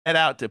Head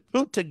out to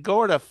Punta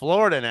Gorda,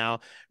 Florida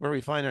now, where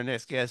we find our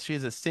next guest.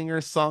 She's a singer,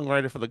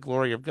 songwriter for the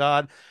glory of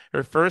God.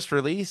 Her first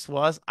release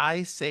was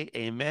I Say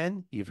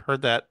Amen. You've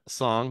heard that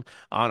song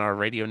on our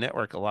radio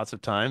network lots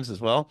of times as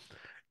well.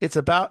 It's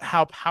about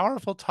how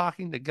powerful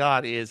talking to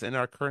God is in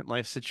our current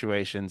life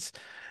situations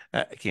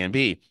can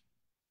be.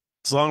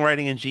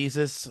 Songwriting and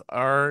Jesus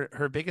are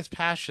her biggest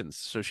passions,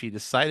 so she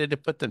decided to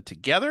put them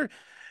together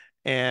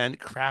and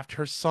craft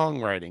her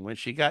songwriting. When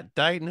she got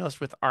diagnosed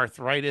with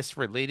arthritis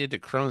related to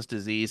Crohn's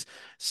disease,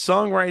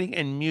 songwriting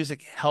and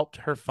music helped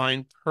her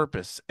find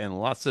purpose and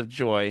lots of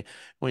joy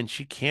when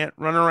she can't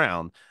run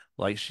around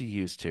like she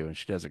used to. And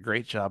she does a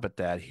great job at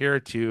that. Here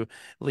to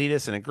lead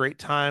us in a great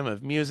time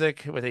of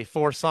music with a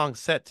four-song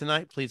set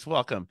tonight, please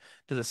welcome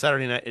to the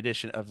Saturday night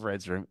edition of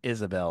Red's Room,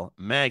 Isabel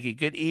Maggie.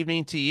 Good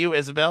evening to you,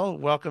 Isabel.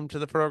 Welcome to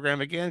the program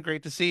again.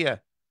 Great to see you.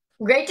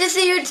 Great to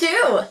see you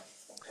too.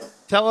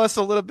 Tell us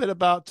a little bit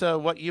about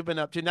what you've been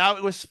up to. Now,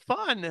 it was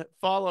fun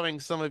following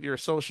some of your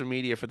social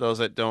media for those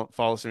that don't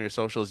follow some of your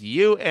socials.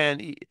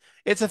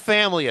 It's a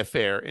family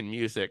affair in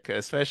music,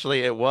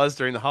 especially it was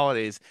during the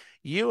holidays.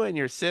 You and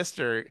your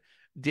sister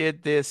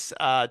did this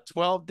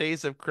 12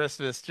 Days of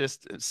Christmas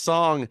just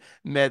song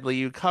medley.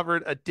 You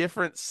covered a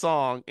different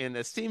song in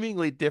a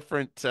seemingly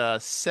different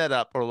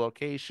setup or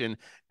location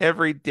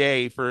every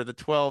day for the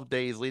 12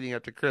 days leading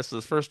up to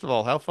Christmas. First of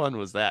all, how fun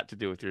was that to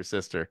do with your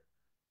sister?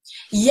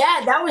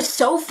 Yeah, that was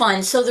so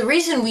fun. So the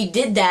reason we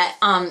did that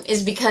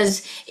is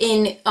because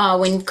in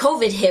when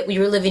COVID hit, we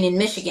were living in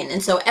Michigan,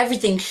 and so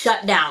everything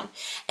shut down.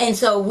 And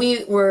so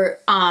we were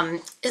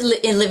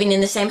living in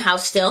the same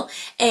house still,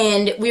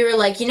 and we were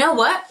like, you know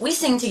what? We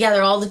sing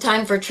together all the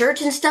time for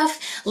church and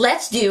stuff.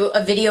 Let's do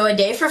a video a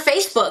day for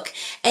Facebook.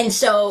 And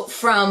so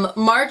from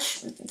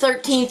March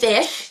 13th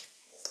ish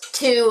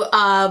to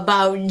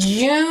about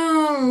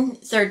June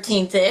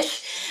 13th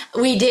ish,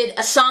 we did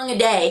a song a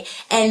day,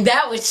 and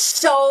that was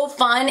so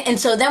fun. And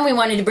so then we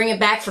wanted to bring it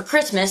back for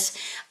Christmas.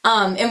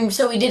 And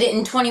so we did it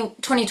in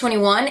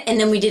 2021, and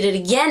then we did it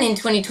again in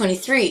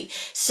 2023.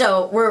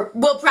 So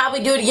we'll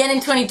probably do it again in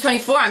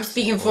 2024. I'm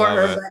speaking for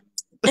Love her,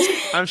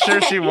 it. I'm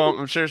sure she won't.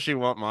 I'm sure she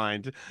won't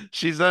mind.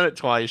 She's done it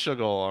twice. She'll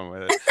go along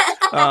with it.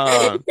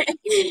 Uh, but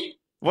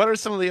what are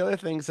some of the other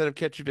things that have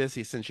kept you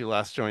busy since you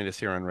last joined us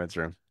here on Red's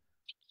Room?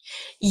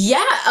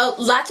 yeah,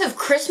 lots of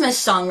Christmas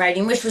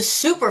songwriting, which was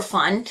super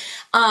fun.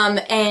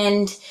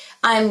 And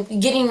I'm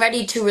getting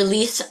ready to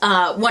release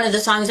one of the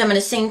songs I'm going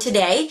to sing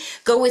today,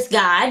 Go With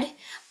God.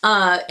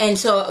 And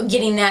so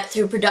getting that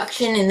through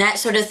production and that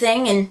sort of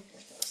thing, and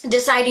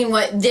deciding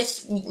what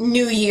this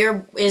new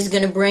year is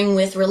going to bring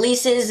with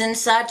releases and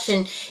such.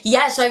 And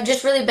yeah, so I've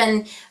just really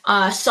been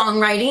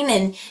songwriting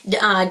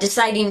and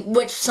deciding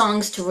which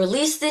songs to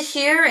release this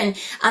year. And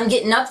I'm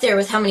getting up there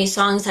with how many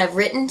songs I've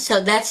written. So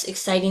that's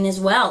exciting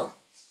as well.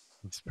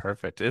 That's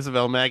perfect.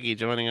 Isabel Maggie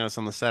joining us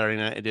on the Saturday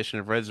night edition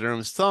of Red's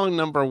Room. Song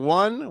number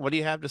one. What do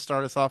you have to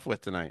start us off with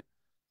tonight?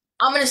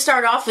 I'm going to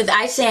start off with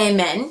I Say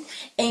Amen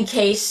in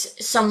case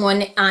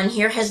someone on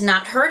here has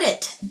not heard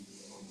it.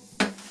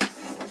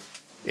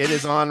 It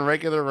is on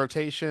regular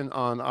rotation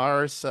on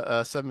our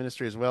sub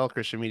ministry as well,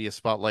 Christian Media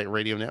Spotlight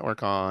Radio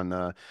Network on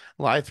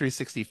Live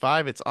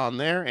 365. It's on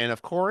there. And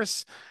of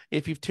course,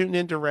 if you've tuned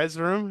into Red's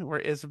Room, where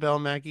Isabel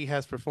Mackey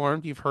has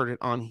performed, you've heard it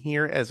on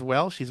here as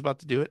well. She's about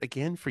to do it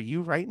again for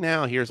you right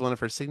now. Here's one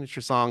of her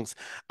signature songs,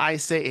 I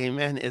Say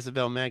Amen,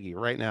 Isabel Maggie,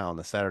 right now on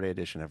the Saturday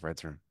edition of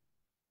Red's Room.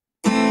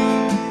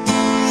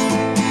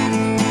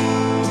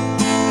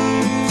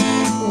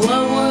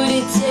 What would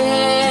it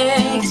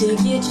take to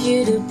get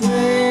you to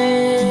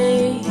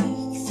break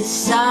the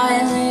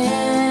silence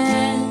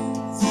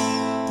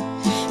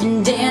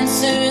and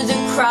answer the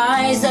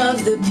cries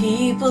of the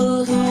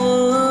people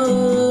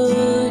who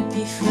would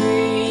be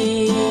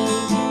free?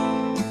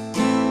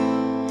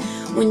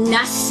 When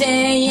I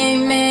say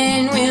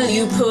amen, will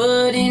you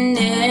put an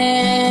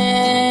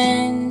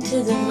end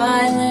to the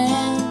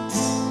violence?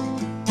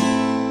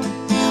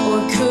 Or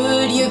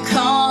could you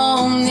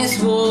calm this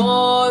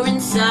war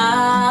inside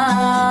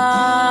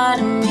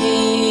of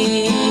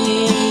me?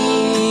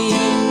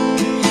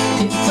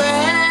 If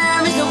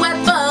prayer is a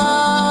weapon,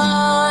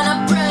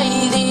 I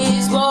pray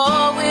this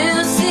war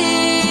will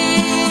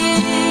cease.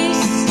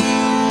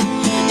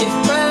 If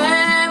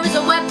prayer is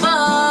a weapon,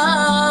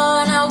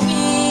 I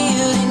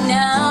wield it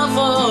now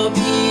for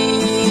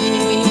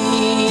peace.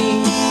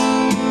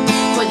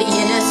 For the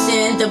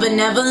innocent, the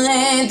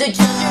benevolent, the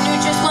children who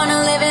just want to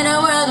live in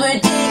a world where they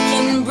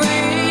can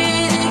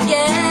breathe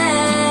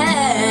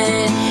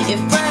again. If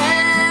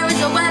prayer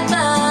is a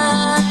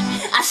weapon,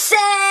 I say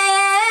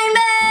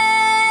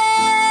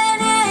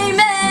amen,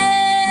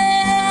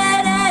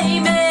 amen,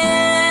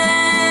 amen.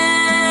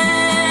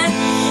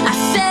 I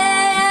say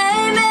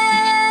amen,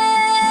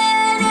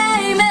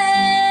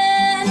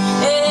 amen,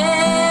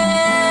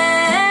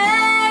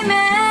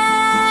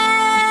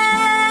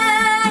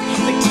 amen.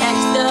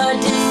 Protect the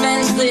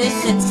defenseless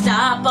and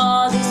stop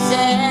all the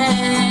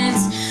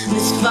sense.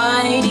 This fight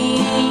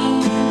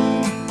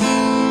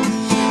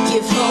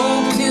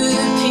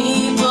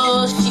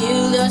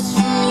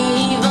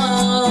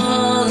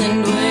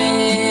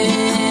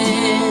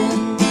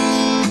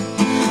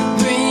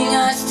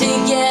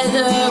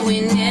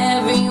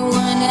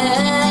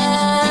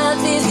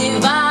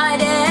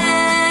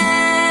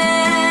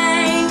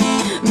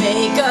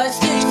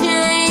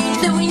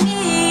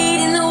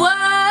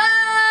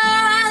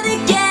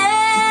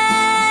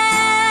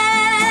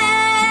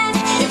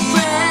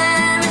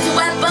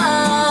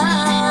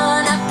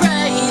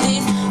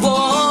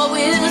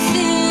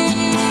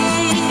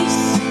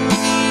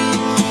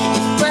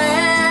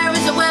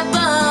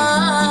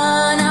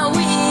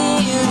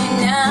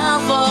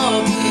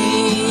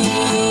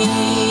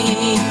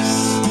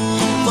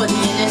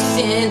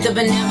the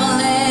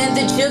benevolent,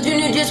 the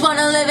children who just want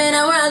to live in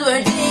a world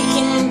where they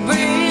can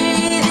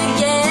breathe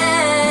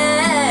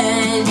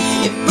again.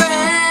 If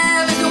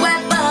prayer is a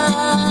weapon,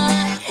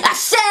 I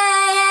say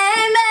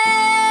amen,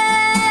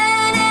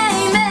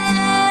 amen,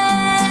 amen.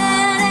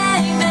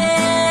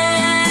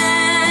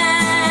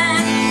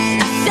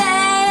 I say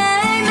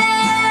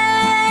amen,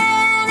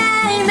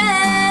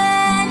 amen,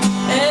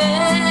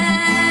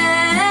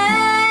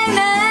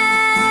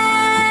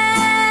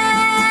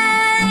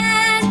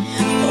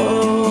 amen.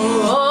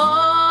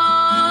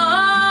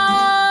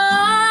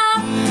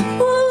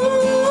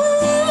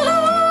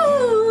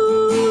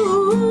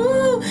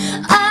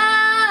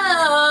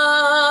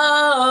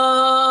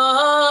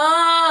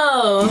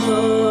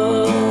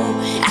 Oh,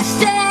 I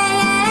say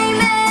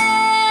amen,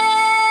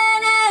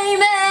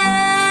 amen,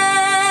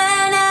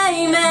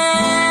 amen.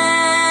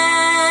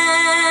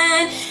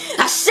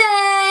 I say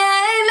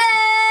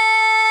amen,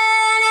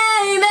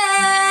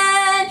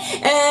 amen,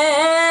 amen.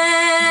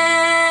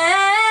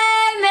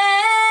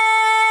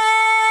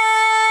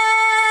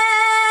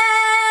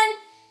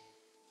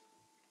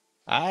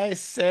 I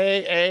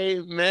say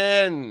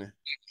amen.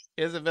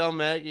 Isabel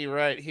Maggie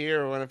right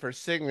here, one of her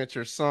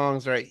signature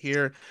songs right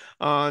here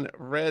on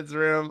Red's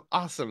Room.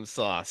 Awesome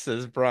sauce,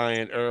 says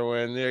Brian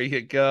Irwin. There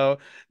you go.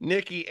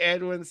 Nikki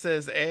Edwin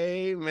says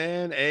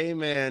amen,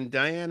 amen.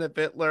 Diana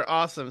Bittler,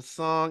 awesome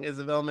song.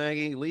 Isabel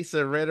Maggie,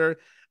 Lisa Ritter,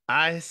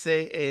 I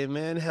say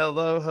amen.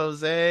 Hello,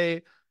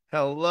 Jose.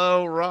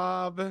 Hello,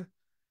 Rob.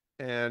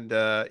 And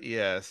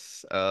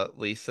yes,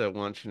 Lisa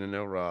wants you to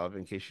know, Rob,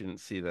 in case you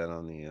didn't see that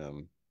on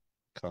the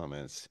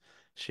comments.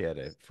 She had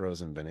a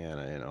frozen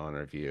banana in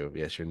honor of you.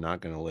 Yes, you're not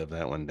going to live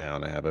that one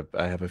down. I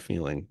have a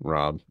feeling,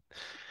 Rob.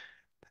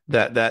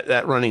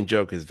 That running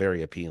joke is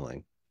very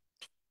appealing.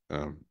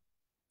 Um,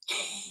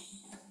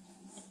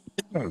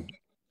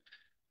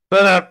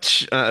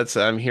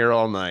 I'm here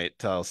all night.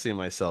 I'll see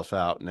myself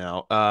out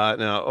now.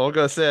 Now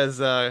Olga says,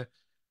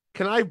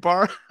 "Can I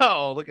borrow?"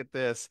 Oh, look at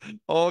this.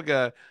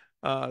 Olga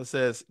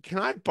says, "Can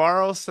I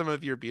borrow some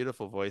of your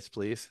beautiful voice,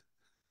 please?"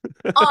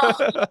 Oh,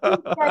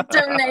 that's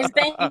so nice.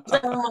 Thank you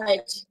so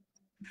much.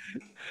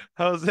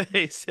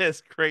 Jose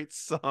says, great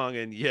song,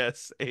 and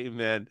yes,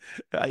 amen.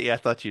 Yeah, I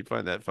thought you'd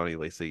find that funny,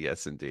 Lisa.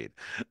 Yes, indeed.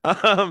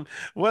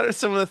 What are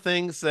some of the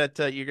things that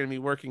you're going to be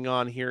working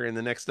on here in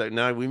the next?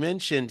 Now, we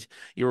mentioned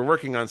you were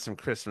working on some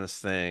Christmas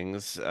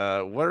things.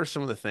 What are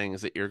some of the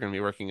things that you're going to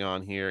be working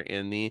on here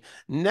in the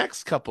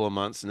next couple of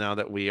months now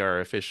that we are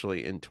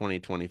officially in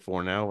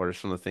 2024 now? What are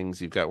some of the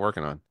things you've got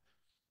working on?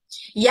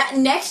 Yeah,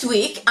 next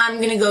week I'm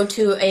going to go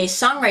to a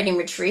songwriting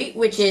retreat,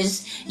 which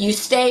is you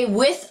stay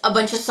with a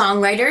bunch of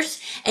songwriters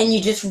and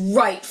you just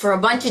write for a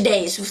bunch of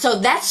days. So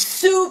that's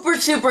super,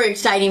 super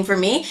exciting for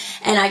me.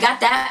 And I got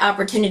that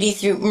opportunity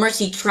through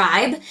Mercy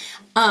Tribe.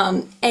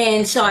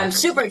 And so I'm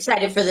super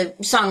excited for the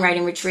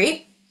songwriting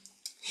retreat.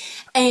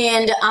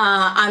 And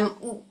I'm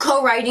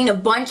co-writing a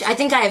bunch. I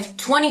think I have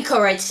 20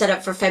 co-writes set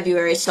up for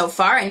February so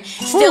far and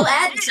still Whew,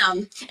 add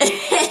some.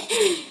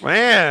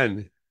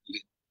 man,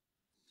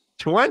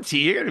 20,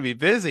 you're going to be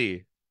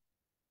busy.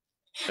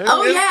 There's,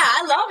 Oh there's, yeah,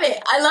 I love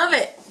it. I love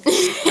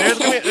There's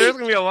gonna be it. there's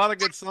gonna be a lot of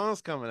good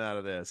songs coming out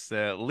of this.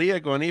 Leah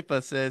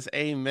Guanipa says,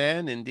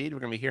 "Amen." Indeed, we're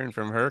gonna be hearing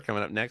from her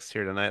coming up next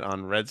here tonight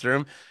on Red's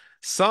Room.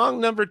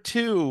 Song number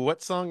two.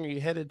 What song are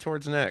you headed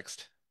towards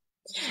next?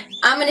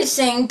 I'm going to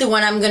sing the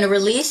one I'm going to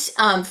release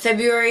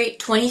February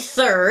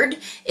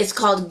 23rd. It's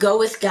called Go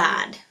With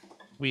God.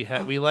 We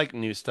like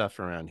new stuff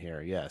around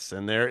here, yes.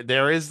 And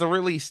there is the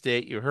release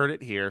date. You heard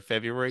it here,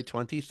 February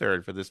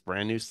 23rd for this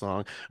brand new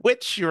song,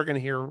 which you're gonna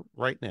hear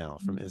right now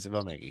from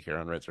Isabel Maggie here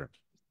on Red's Room.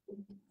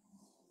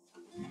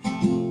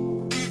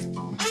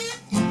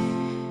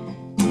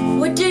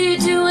 What do you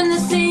do when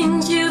the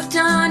things you've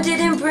done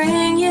didn't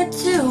bring you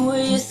to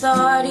where you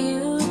thought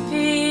you'd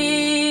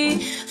be?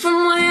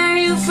 From where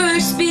you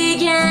first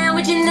began,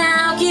 would you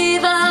now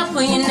give up?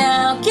 Will you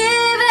now give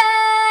in?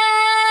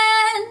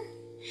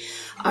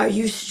 Are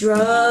you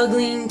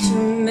struggling to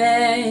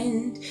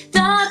mend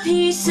the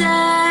pieces?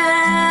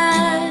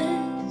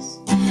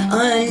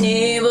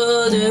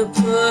 Unable to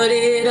put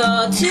it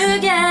all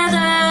together?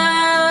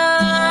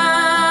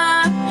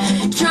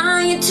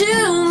 Trying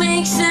to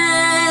make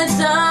sense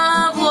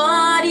of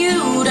what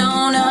you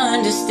don't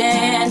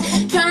understand.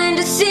 Trying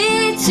to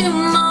see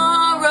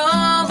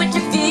tomorrow, but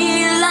you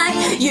feel like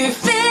you're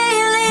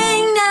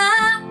failing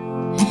now.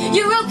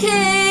 You're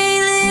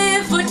okay,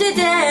 live for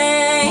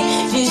today.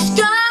 Just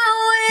go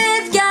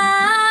with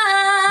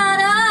God.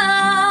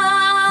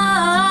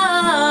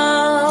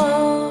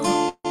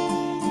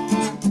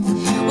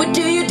 Oh. What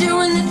do you do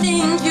when the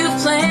things you've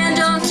planned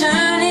don't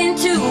turn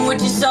into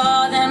what you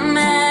saw them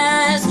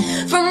as?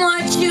 From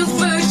what you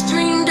first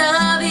dreamed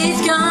of,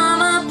 it's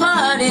come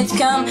apart, it's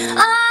come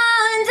undone.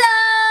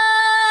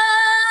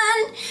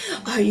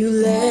 Are you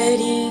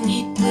letting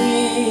it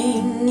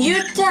bring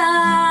you down?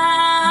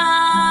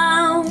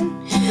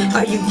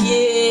 Are you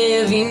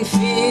giving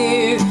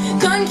fear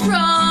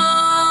control?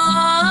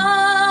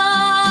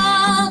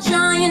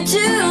 Trying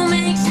to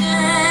make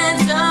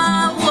sense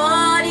of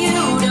what you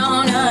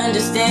don't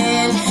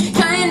understand.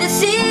 Trying to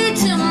see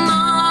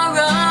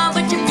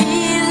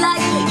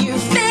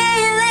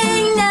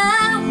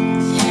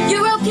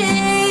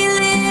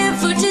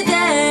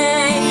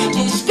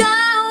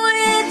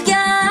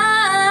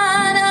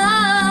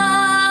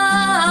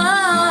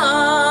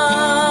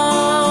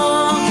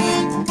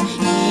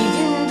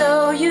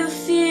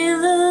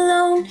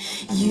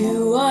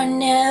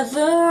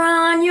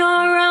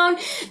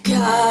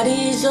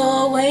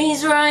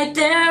always right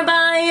there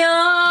by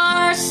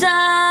your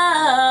side.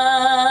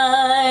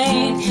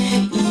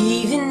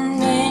 Even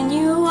when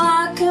you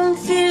are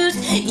confused,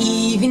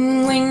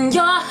 even when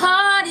your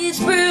heart is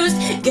bruised,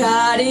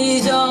 God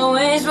is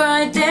always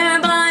right there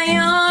by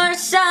your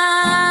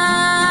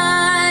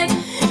side.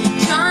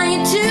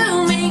 Trying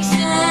to make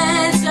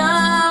sense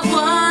of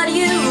what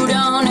you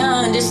don't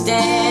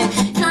understand.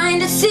 Trying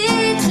to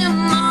see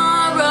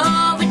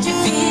tomorrow, but you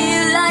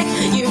feel like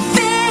you're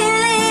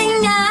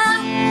failing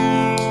now.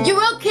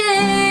 You're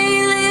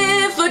okay,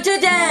 live for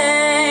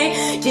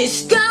today.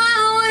 Just go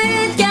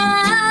with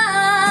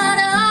God.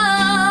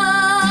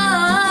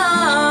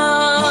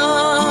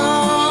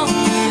 Oh,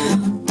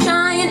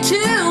 trying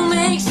to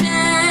make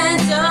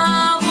sense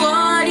of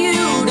what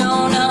you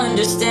don't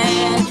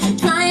understand.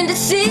 Trying to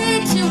see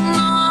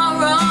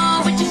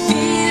tomorrow, but you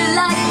feel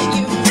like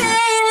you're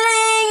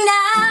failing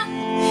now.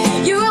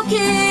 You're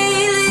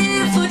okay,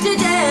 live for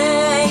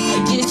today.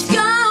 Just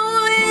go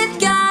with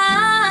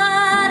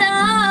God.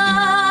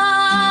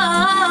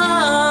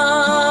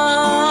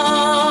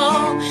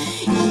 Oh,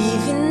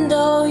 even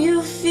though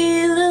you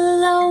feel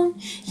alone,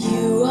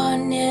 you are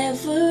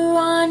never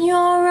on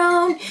your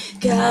own.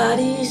 God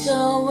is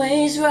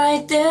always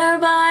right there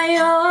by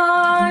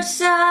your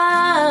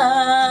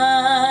side.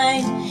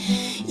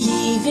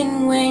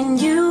 Even when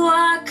you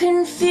are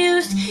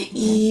confused,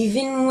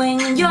 even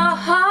when your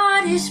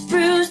heart is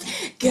bruised,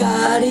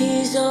 God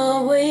is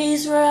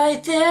always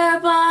right there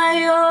by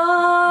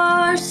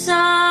your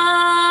side.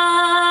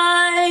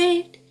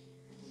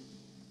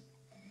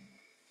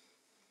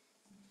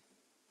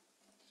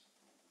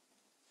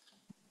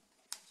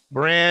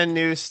 Brand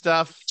new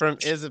stuff from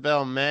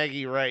Isabel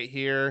Maggie right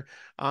here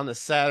on the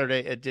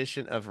Saturday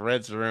edition of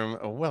Red's Room.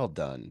 Well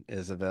done,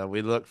 Isabel.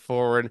 We look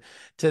forward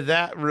to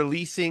that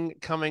releasing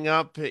coming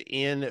up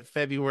in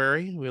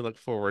February. We look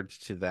forward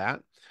to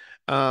that.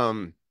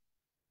 Um,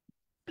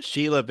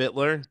 Sheila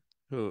Bittler,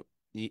 who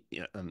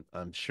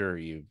I'm sure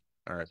you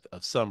are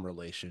of some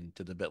relation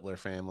to the Bittler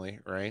family,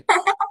 right?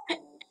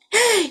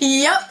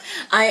 Yep,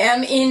 I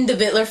am in the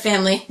Bittler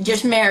family.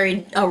 Just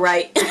married. All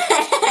right.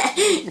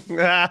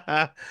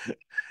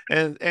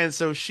 And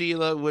so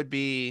Sheila would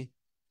be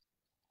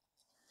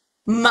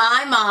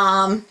My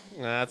mom.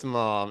 that's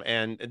mom,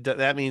 and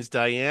that means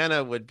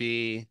Diana would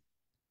be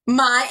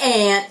My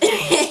aunt.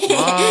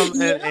 mom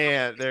and Yep.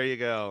 aunt. There you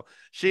go.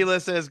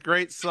 Sheila says,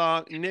 great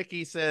song.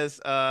 Nikki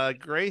says,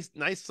 Grace,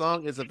 nice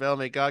song, Isabel.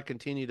 May God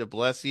continue to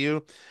bless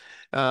you.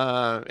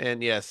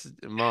 And yes,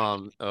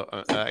 mom,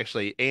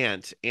 actually,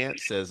 aunt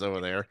says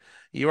over there,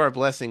 you are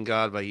blessing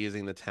God by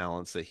using the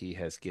talents that he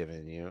has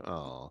given you.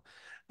 Oh,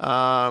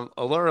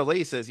 Laura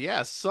Lee says,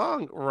 yes,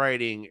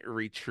 songwriting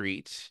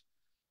retreat.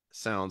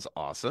 Sounds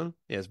awesome.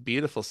 Yes,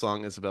 beautiful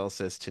song, Isabel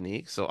says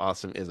Tanique. So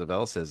awesome,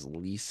 Isabel says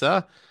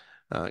Lisa.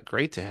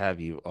 Great to have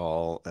you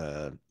all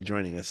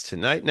joining us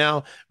tonight.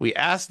 Now, we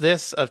asked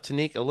this of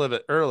Tanique a little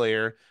bit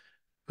earlier.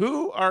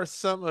 Who are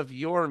some of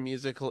your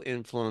musical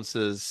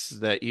influences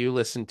that you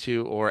listen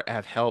to or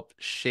have helped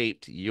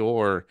shaped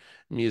your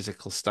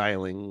musical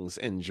stylings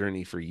and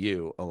journey for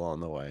you along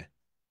the way?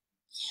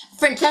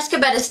 Francesca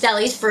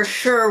Battistelli's for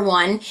sure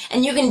one,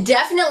 and you can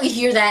definitely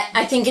hear that,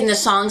 I think, in the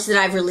songs that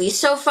I've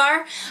released so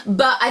far.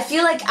 But I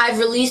feel like I've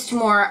released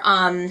more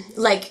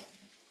like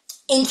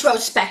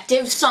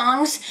introspective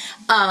songs,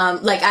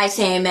 like I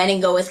Say Amen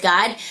and Go with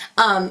God.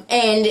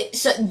 And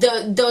so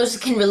those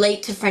can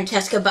relate to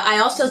Francesca, but I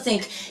also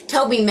think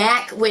Toby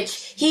Mac,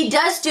 which he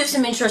does do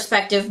some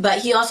introspective, but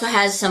he also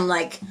has some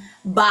like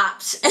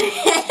bops.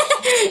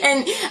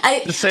 And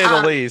To say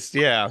the least,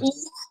 yeah.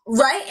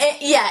 right?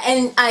 Yeah,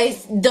 and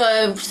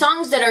the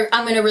songs that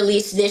I'm going to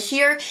release this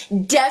year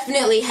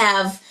definitely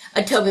have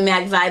a Toby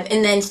Mac vibe,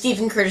 and then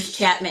Stephen Curtis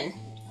Chapman.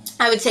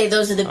 I would say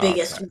those are the Okay.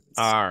 biggest ones.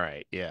 All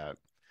right. Yeah.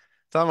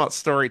 Talking about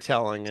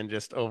storytelling and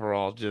just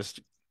overall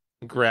just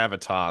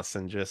gravitas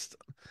and just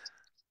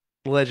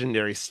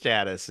legendary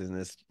status in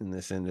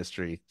this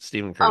industry.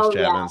 Stephen Curtis Oh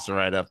yeah. Chapman's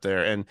right up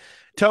there. And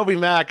Toby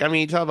Mac, I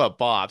mean, talk about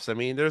bops. I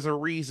mean, there's a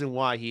reason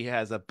why he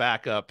has a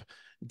backup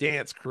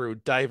dance crew,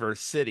 Diver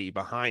City,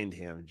 behind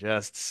him.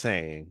 Just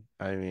saying.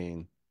 I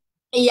mean,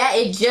 Yeah,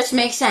 it just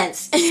makes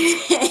sense.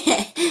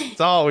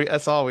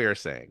 that's all we are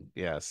saying.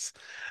 Yes.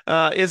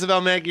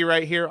 Isabel Maggie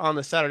right here on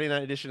the Saturday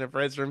night edition of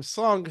Red's Room.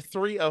 Song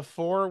 3 of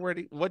 4.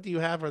 What do you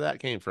have where that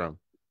came from?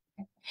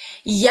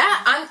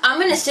 Yeah, I'm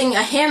gonna sing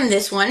a hymn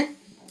this one.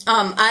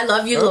 I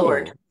love you,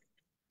 Lord.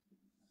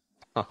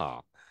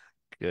 Oh.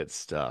 Good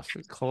stuff.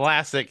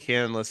 Classic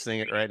hymn. Let's sing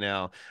it right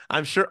now.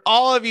 I'm sure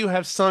all of you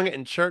have sung it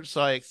in church, so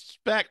I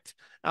expect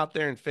out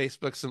there in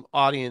Facebook some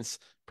audience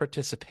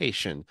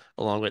participation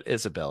along with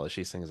Isabel as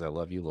she sings I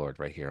Love You, Lord,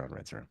 right here on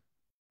Red's Room.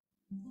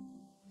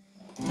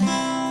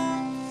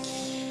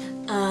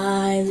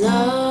 I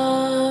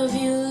love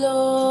you,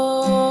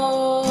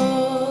 Lord,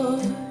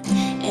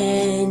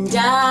 and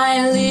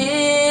I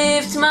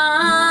lift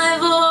my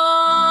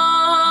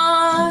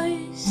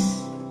voice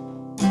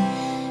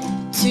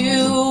to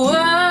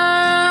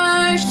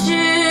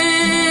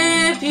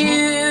worship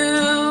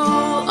you,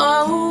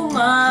 oh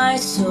my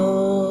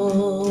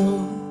soul.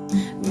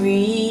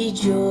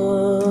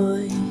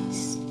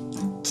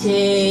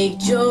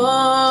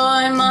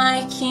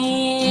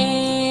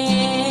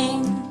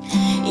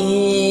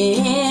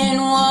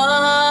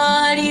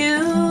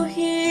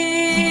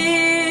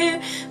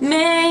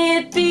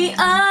 it be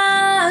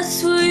a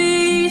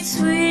sweet,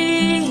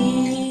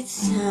 sweet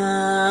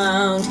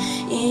sound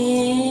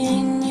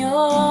in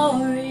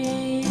your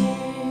ear.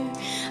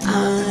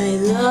 I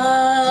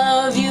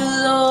love you,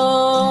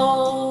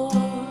 Lord,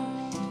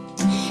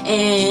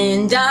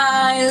 and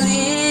I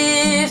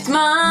lift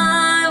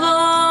my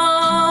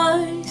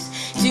voice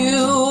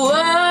to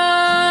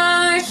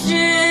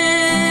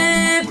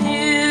worship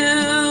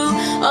you.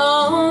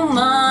 Oh,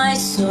 my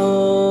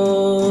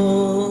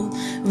soul,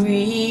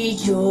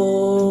 rejoice.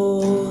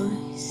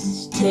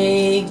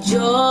 Take joy,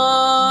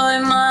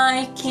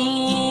 my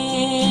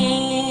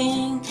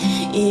King,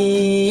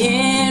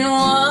 in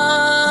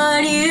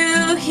what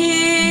you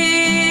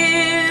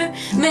hear.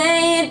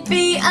 May it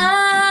be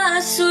a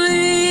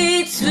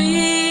sweet,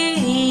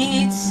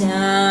 sweet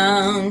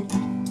sound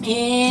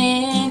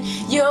in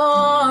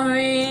your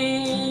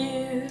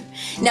ear.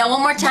 Now,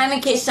 one more time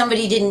in case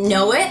somebody didn't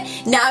know it.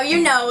 Now you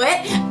know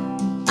it.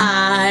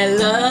 I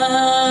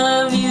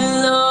love you,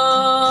 Lord,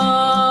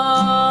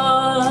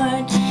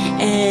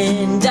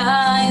 and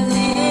I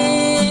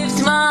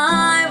lift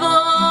my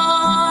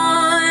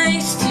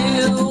voice to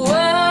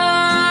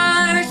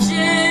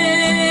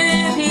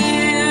worship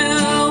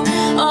you.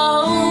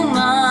 Oh,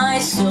 my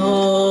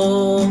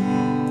soul,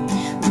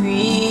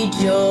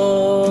 rejoice.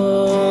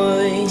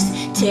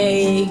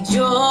 Take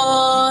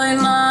joy,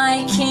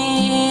 my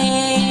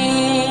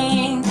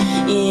King,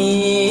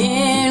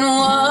 in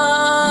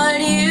what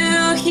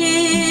you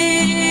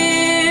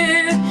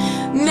hear.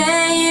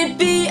 May it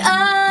be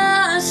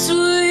a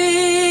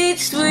sweet,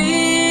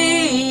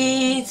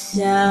 sweet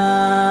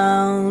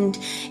sound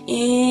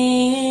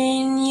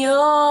in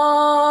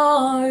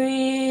your ear.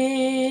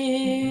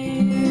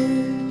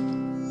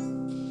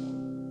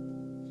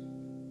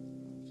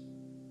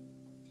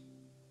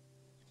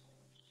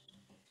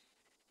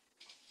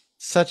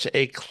 Such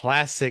a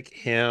classic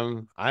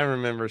hymn. I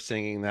remember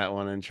singing that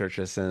one in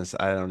churches since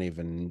I don't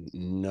even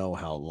know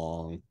how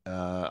long.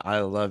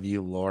 I love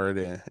you,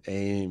 Lord.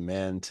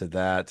 Amen to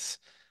that.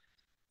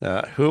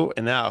 Who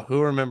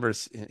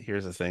remembers?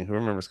 Here's the thing. Who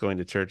remembers going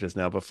to churches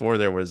now before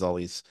there was all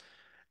these,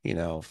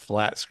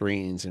 flat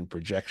screens and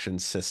projection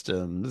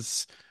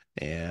systems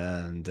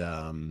and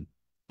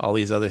all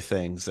these other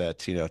things that,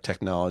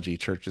 technology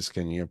churches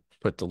can,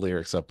 put the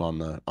lyrics up on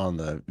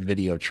the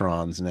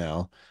videotrons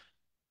now.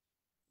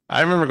 I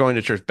remember going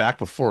to church back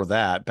before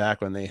that, back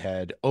when they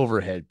had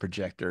overhead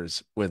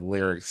projectors with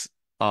lyrics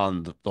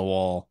on the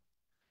wall.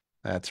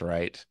 That's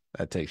right.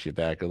 That takes you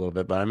back a little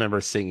bit, but I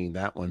remember singing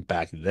that one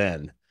back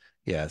then.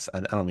 Yes, I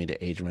don't mean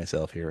to age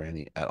myself here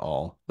any at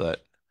all, and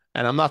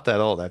I'm not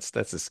that old. That's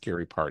the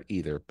scary part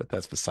either, but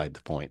that's beside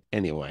the point.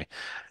 Anyway,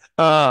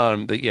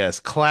 but yes,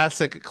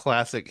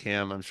 classic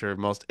hymn. I'm sure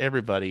most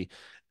everybody,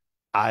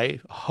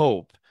 I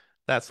hope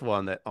that's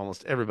one that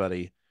almost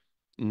everybody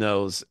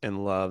knows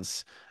and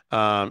loves.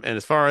 And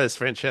as far as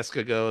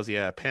Francesca goes,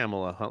 yeah,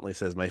 Pamela Huntley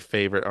says my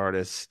favorite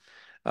artist.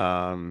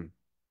 Um,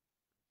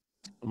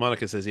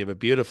 Monica says you have a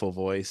beautiful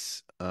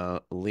voice.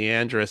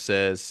 Leandra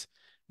says,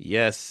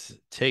 yes,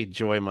 take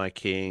joy, my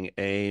king.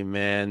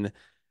 Amen.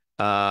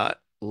 Uh,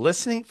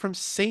 Listening from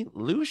St.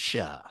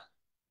 Lucia.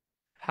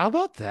 How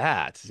about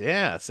that?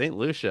 Yeah, St.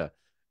 Lucia.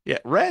 Yeah,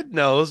 Red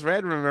knows.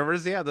 Red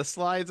remembers. Yeah,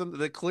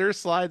 the clear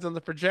slides on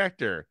the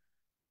projector.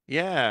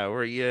 Yeah,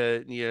 where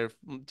you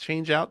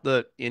change out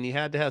and you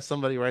had to have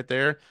somebody right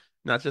there,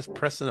 not just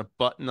pressing a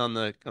button on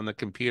the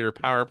computer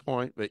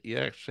PowerPoint, but you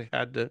actually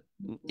had to,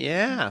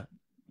 yeah.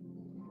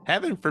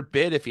 Heaven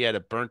forbid if you had a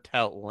burnt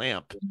out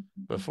lamp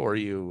before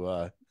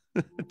you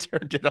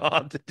turned it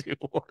on to do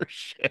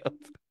worship.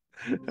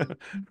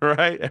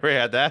 Right? Ever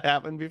had that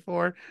happen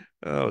before?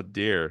 Oh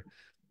dear.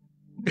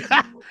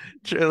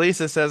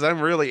 Lisa says,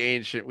 I'm really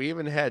ancient. We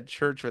even had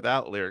church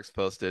without lyrics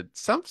posted.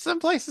 Some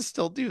places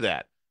still do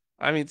that.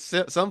 I mean,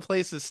 some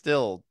places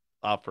still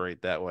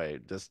operate that way.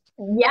 Just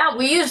Yeah,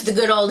 we use the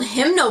good old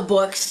hymnal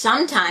books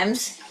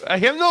sometimes.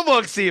 hymnal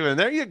books, even.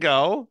 There you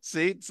go.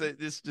 See, it's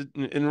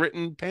in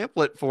written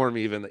pamphlet form,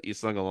 even that you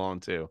sung along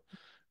to.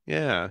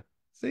 Yeah.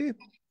 See,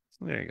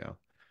 there you go.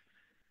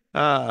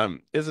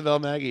 Isabel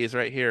Maggie is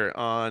right here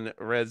on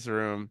Red's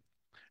Room.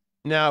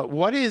 Now,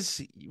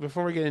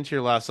 before we get into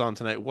your last song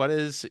tonight, what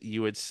is,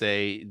 you would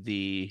say,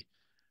 the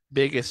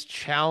biggest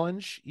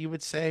challenge you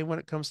would say when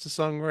it comes to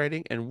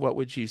songwriting? And what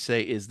would you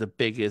say is the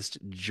biggest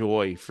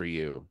joy for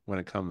you when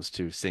it comes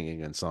to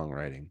singing and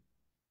songwriting?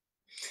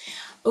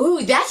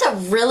 Ooh, that's a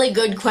really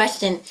good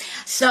question.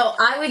 So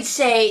I would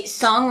say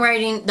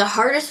songwriting, the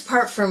hardest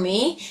part for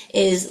me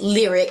is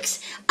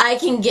lyrics. I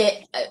can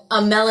get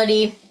a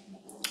melody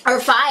or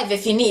five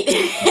if you need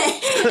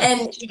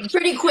and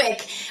pretty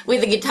quick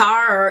with a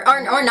guitar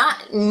or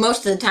not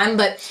most of the time,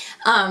 but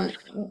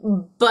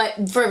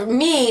for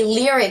me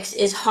lyrics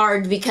is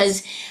hard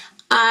because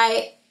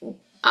I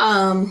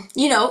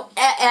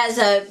as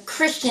a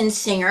Christian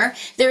singer,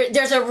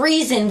 there's a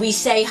reason we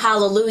say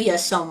hallelujah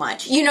so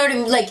much. You know what I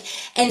mean? Like,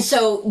 and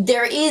so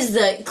there is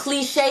the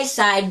cliche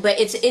side, but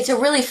it's a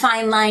really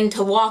fine line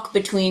to walk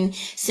between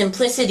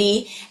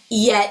simplicity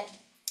yet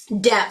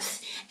depth.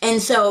 And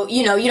so,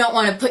 you don't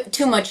want to put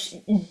too much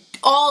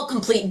all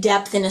complete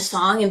depth in a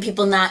song and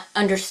people not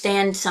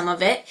understand some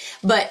of it.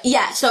 But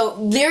yeah, so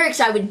lyrics,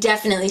 I would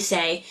definitely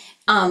say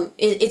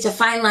it's a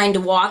fine line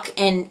to walk,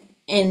 and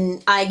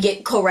I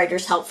get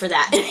co-writers help for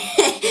that.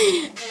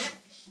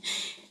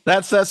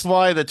 That's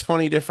why the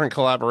 20 different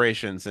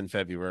collaborations in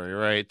February,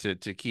 right?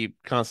 To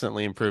keep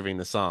constantly improving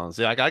the songs.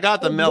 Yeah, like I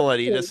got the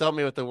melody, just help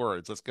me with the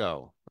words. Let's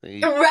go.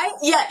 Right?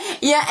 Yeah,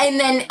 yeah. And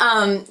then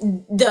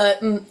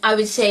I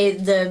would say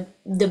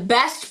the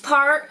best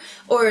part,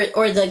 or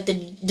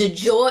the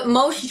joy,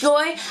 most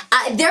joy.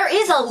 There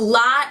is a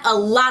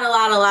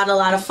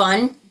lot of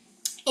fun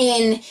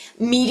in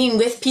meeting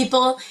with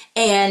people,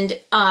 and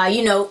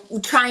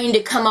trying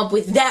to come up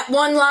with that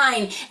one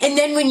line, and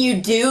then when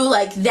you do,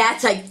 like,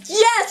 that's like,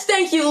 yes,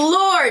 thank you,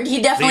 Lord, he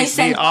definitely The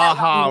sent that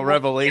aha line.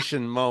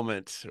 revelation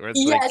moment where it's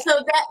Yeah, like so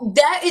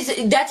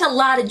that's a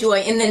lot of joy.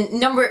 And then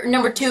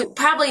number two,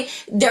 probably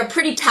they're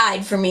pretty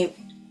tied for me,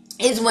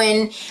 is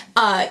when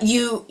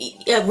you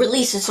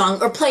release a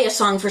song or play a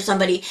song for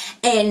somebody,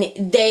 and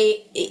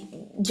they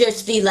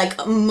just the like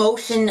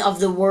emotion of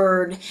the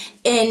word,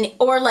 and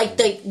or like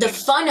the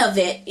fun of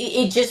it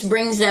just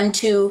brings them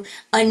to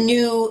a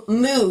new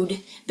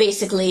mood,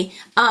 basically.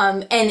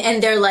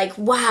 And they're like,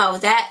 wow,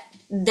 that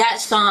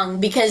song,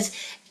 because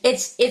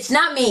it's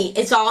not me,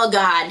 it's all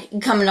God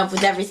coming up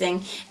with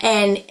everything.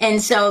 And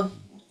so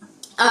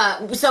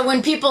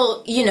when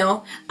people,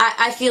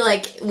 I feel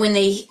like when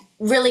they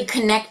really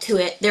connect to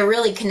it, they're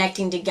really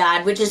connecting to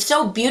God, which is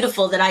so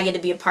beautiful that I get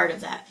to be a part of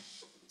that.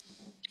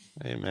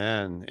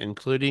 amen,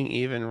 including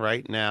even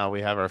right now.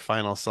 We have our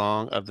final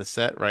song of the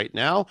set right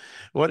now.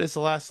 What is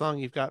the last song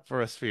you've got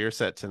for us for your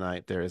set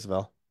tonight there,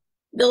 Isabel?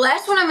 The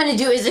last one I'm going to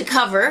do is a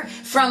cover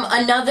from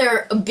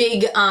another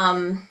big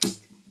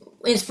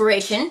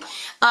inspiration,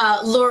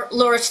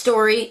 Laura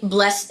Story,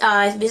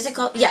 is it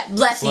called? Yeah,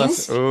 Bless.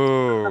 Blessings.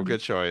 Oh, good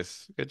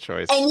choice. Good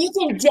choice. And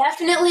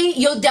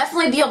you'll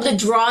definitely be able to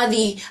draw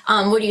the,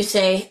 what do you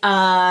say,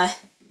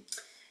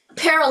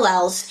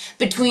 parallels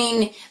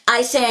between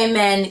I Say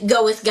Amen,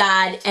 Go With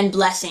God, and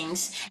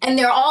Blessings. And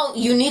they're all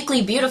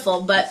uniquely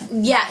beautiful, but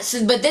yes,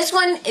 but this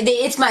one,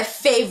 it's my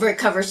favorite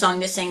cover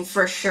song to sing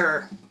for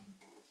sure.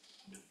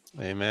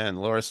 Amen.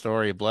 Laura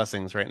Story,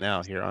 blessings right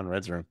now here on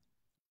Red's Room.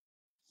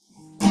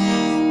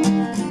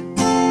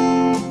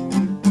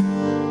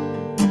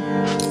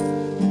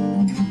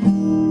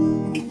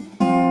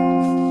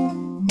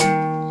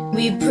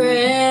 We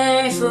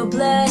pray for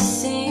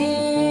blessings,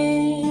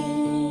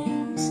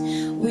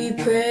 we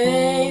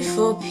pray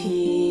for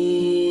peace,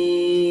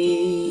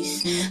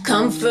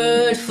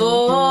 comfort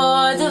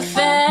for the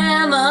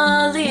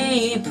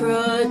family,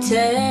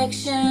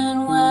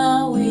 protection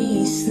while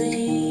we sleep.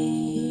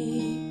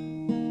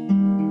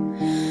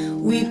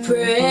 We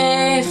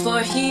pray for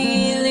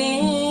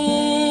healing,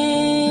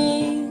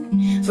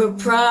 for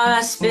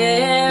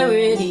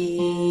prosperity.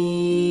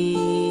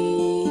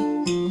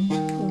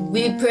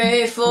 We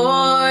pray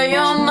for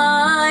your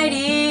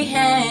mighty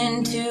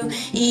hand to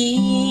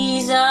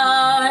ease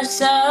our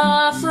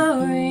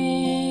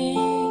suffering,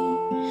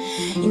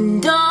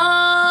 and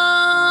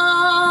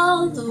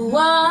all the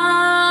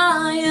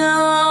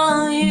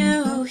while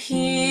you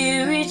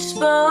hear each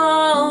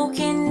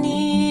spoken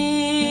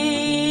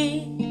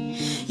need.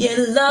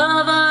 You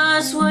love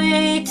us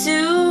way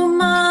too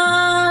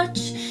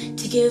much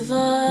to give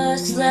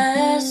us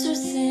lesser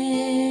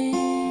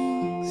things.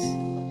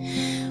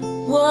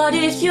 What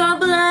if your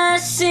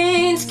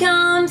blessings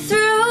come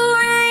through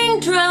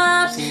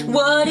raindrops?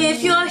 What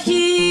if your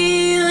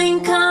healing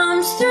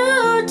comes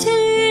through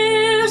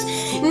tears?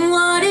 And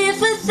what if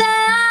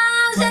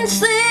 1,000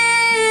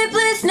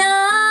 sleepless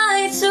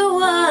nights are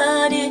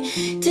what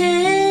it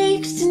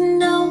takes to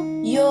know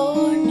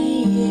you're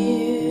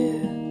near?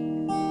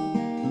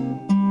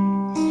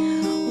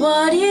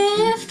 What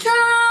if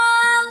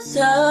trials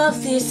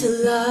of this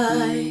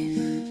life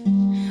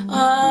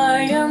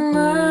are your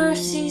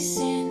mercies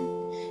in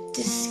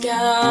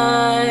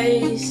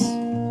disguise?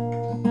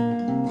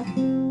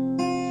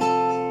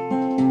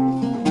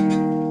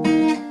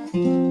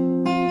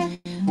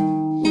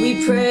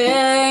 We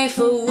pray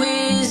for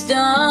wisdom,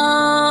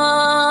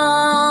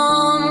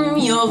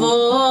 your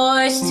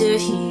voice to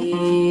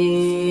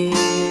hear.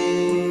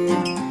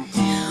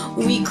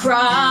 We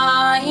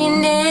cry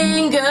in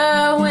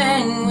anger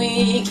when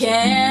we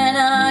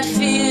cannot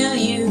feel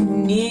you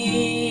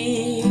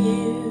near.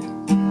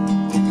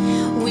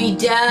 We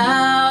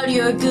doubt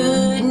your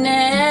goodness,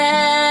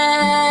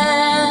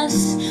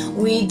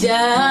 we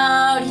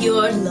doubt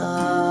your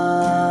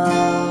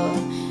love,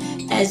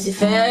 as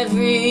if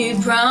every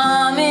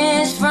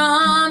promise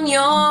from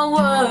your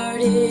word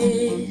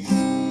is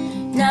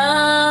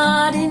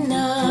not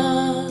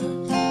enough.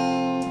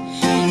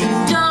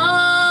 And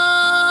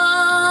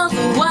all the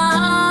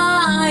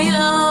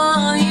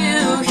while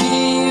you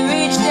hear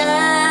each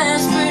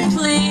desperate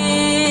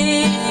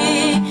plea,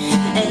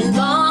 and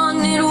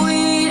long that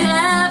we'd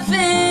have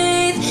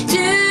faith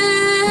to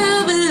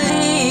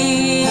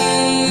believe.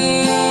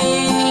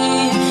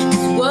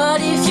 'Cause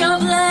what if your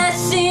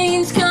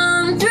blessings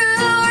come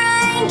through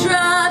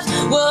raindrops?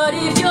 What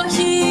if your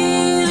healing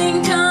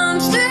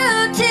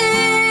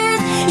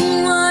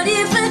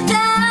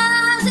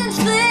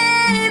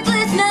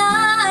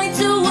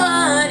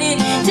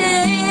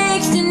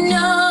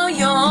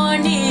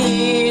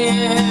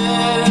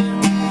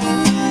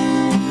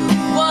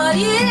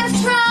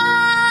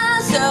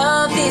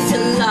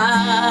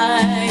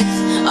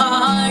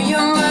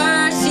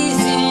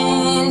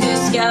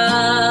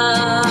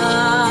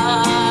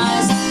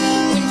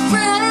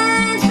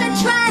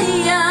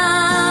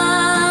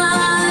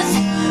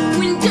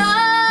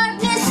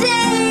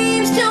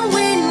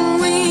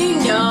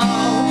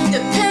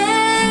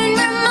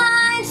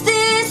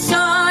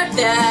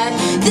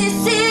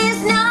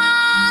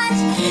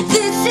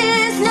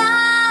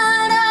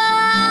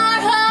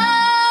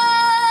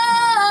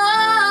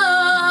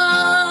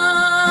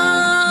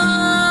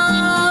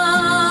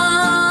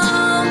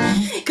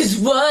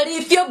What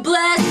if your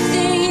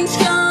blessings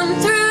come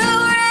through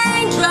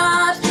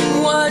raindrops?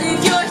 What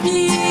if your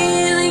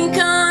healing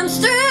comes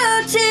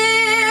through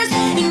tears?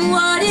 And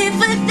what if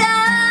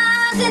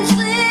 1,000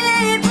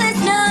 sleepless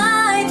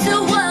nights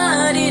are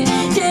what it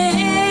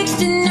takes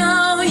to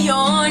know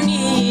you're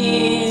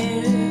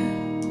near?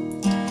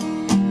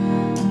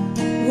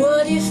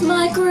 What if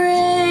my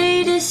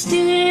greatest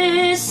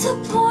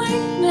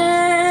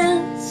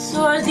disappointments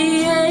or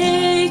the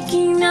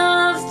aching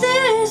of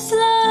this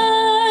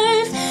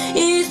life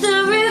is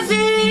the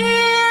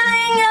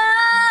revealing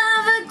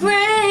of a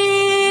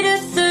greater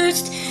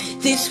thirst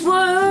this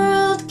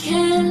world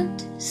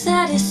can't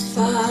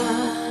satisfy?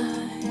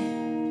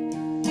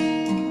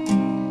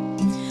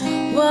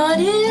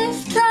 What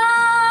if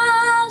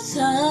trials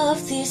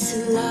of this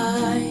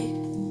life,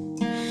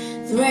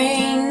 the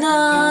rain,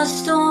 the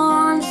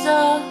storms,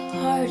 the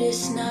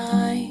hardest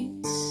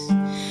nights,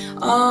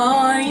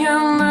 are your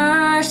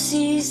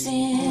mercies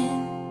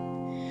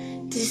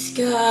in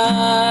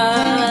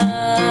disguise?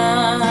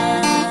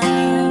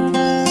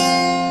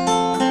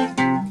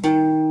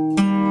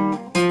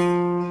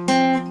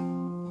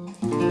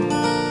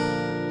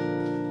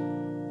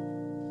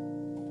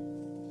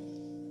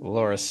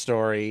 Laura's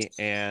story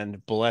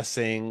and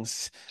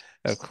blessings.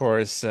 Of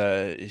course,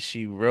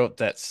 she wrote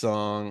that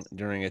song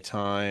during a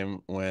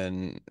time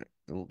when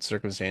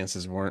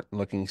circumstances weren't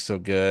looking so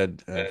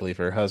good. I believe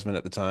her husband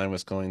at the time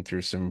was going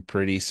through some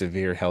pretty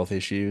severe health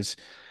issues.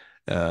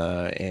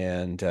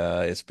 And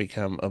it's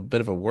become a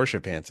bit of a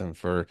worship anthem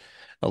for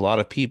a lot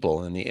of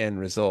people, and the end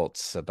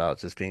results about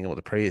just being able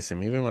to praise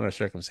him, even when our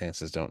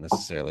circumstances don't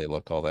necessarily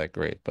look all that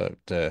great.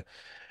 But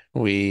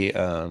we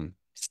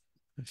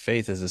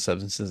faith is the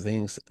substance of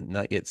things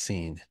not yet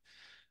seen.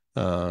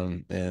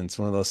 And it's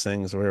one of those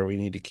things where we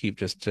need to keep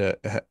just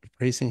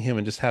praising him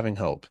and just having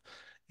hope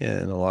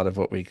in a lot of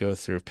what we go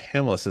through.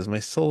 Pamela says, "My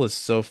soul is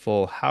so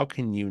full. How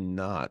can you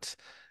not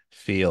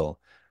feel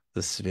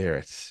the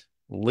Spirit?"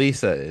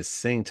 Lisa is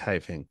sing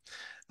typing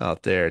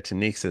out there.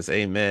 Tanique says,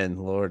 "Amen.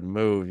 Lord,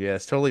 move."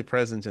 Yes, totally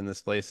present in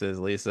this place, says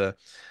Lisa.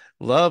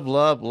 Love,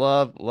 love,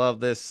 love,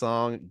 love this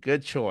song.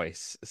 Good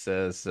choice,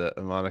 says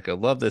Monica.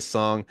 Love this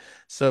song.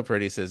 So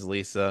pretty, says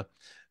Lisa.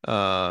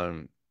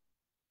 Um,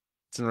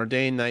 it's an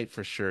ordained night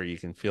for sure. You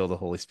can feel the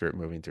Holy Spirit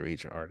moving through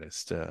each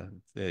artist.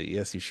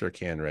 Yes, you sure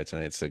can, Red.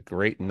 Tonight. It's a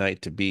great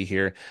night to be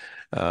here.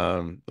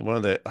 One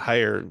of the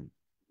higher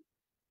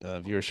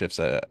viewerships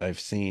I've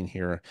seen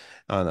here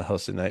on the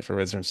hosted night for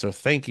Red Zone. So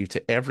thank you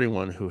to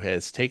everyone who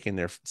has taken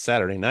their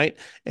Saturday night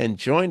and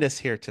joined us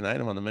here tonight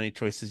among the many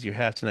choices you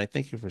have tonight.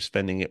 Thank you for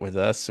spending it with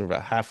us. We're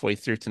about halfway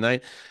through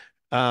tonight.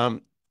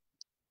 Um,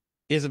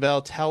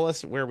 Isabel, tell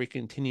us where we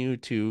continue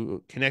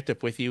to connect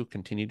up with you,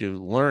 continue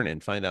to learn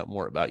and find out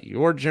more about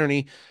your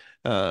journey.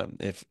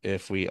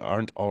 If we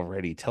aren't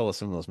already, tell us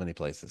some of those many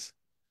places.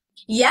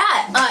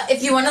 Yeah,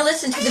 if you want to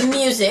listen to the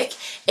music,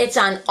 it's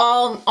on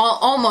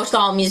almost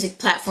all music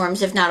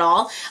platforms, if not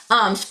all.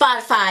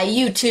 Spotify,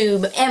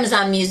 YouTube,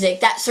 Amazon Music,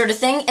 that sort of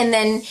thing. And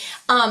then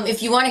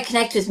if you want to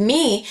connect with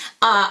me,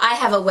 I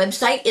have a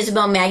website,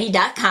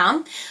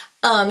 isabelmaggie.com.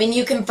 And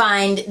you can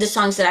find the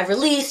songs that I've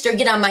released or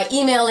get on my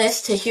email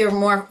list to hear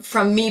more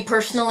from me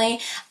personally.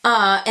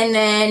 And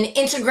then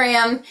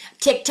Instagram,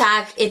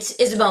 TikTok, it's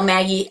Isabel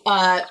Maggie.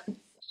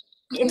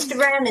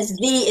 Instagram is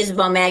the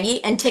Isabel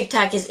Maggie, and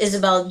TikTok is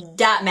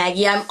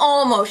Isabel.Maggie. I'm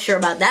almost sure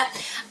about that.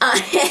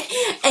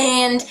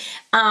 And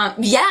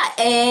yeah,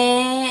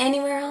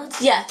 anywhere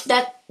else? Yeah,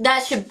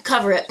 that should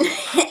cover it.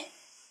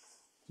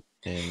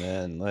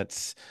 Amen.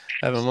 Let's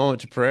have a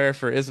moment of prayer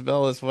for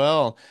Isabel as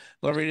well.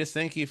 Lord, we just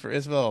thank you for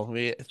Isabel.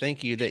 We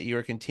thank you that you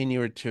are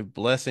continuing to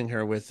blessing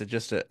her with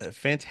just a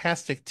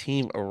fantastic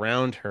team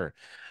around her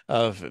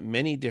of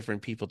many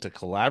different people to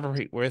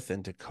collaborate with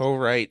and to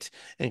co-write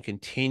and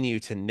continue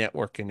to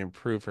network and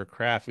improve her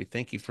craft. We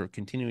thank you for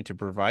continuing to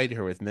provide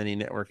her with many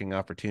networking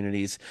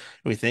opportunities.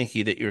 We thank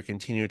you that you're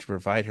continuing to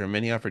provide her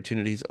many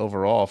opportunities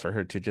overall for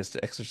her to just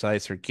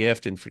exercise her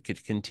gift and for to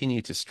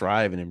continue to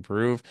strive and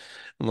improve.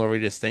 And Lord, we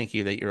just thank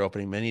you that you're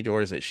opening many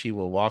doors that she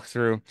will walk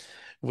through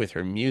with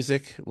her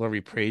music. Lord, we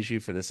praise you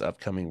for this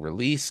upcoming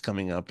release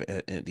coming up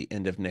at the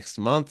end of next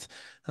month.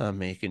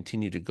 May it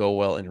continue to go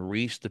well and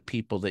reach the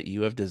people that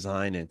you have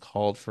designed and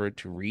called for it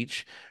to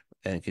reach,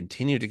 and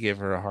continue to give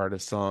her a heart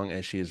of song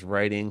as she is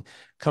writing,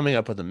 coming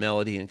up with a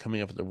melody and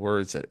coming up with the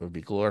words that would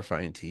be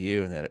glorifying to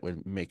you and that it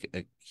would make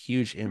a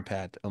huge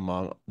impact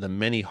among the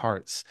many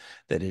hearts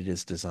that it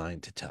is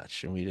designed to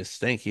touch. And we just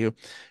thank you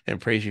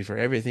and praise you for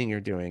everything you're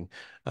doing,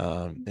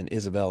 and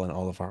Isabel and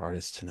all of our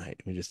artists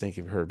tonight. We just thank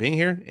you for her being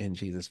here. In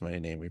Jesus'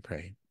 mighty name we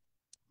pray.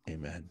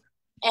 Amen.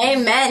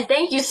 Amen.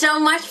 Thank you so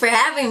much for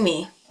having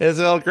me.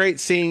 Isabel, great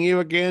seeing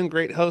you again.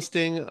 Great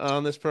hosting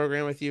on this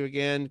program with you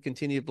again.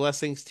 Continued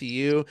blessings to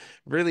you.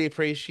 Really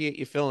appreciate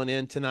you filling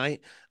in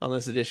tonight on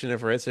this edition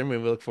of Red Room. We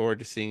look forward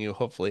to seeing you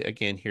hopefully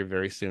again here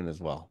very soon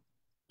as well.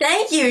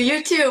 Thank you.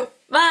 You too.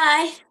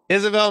 Bye.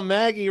 Isabel,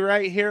 Maggie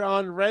right here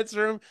on Red's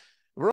Room.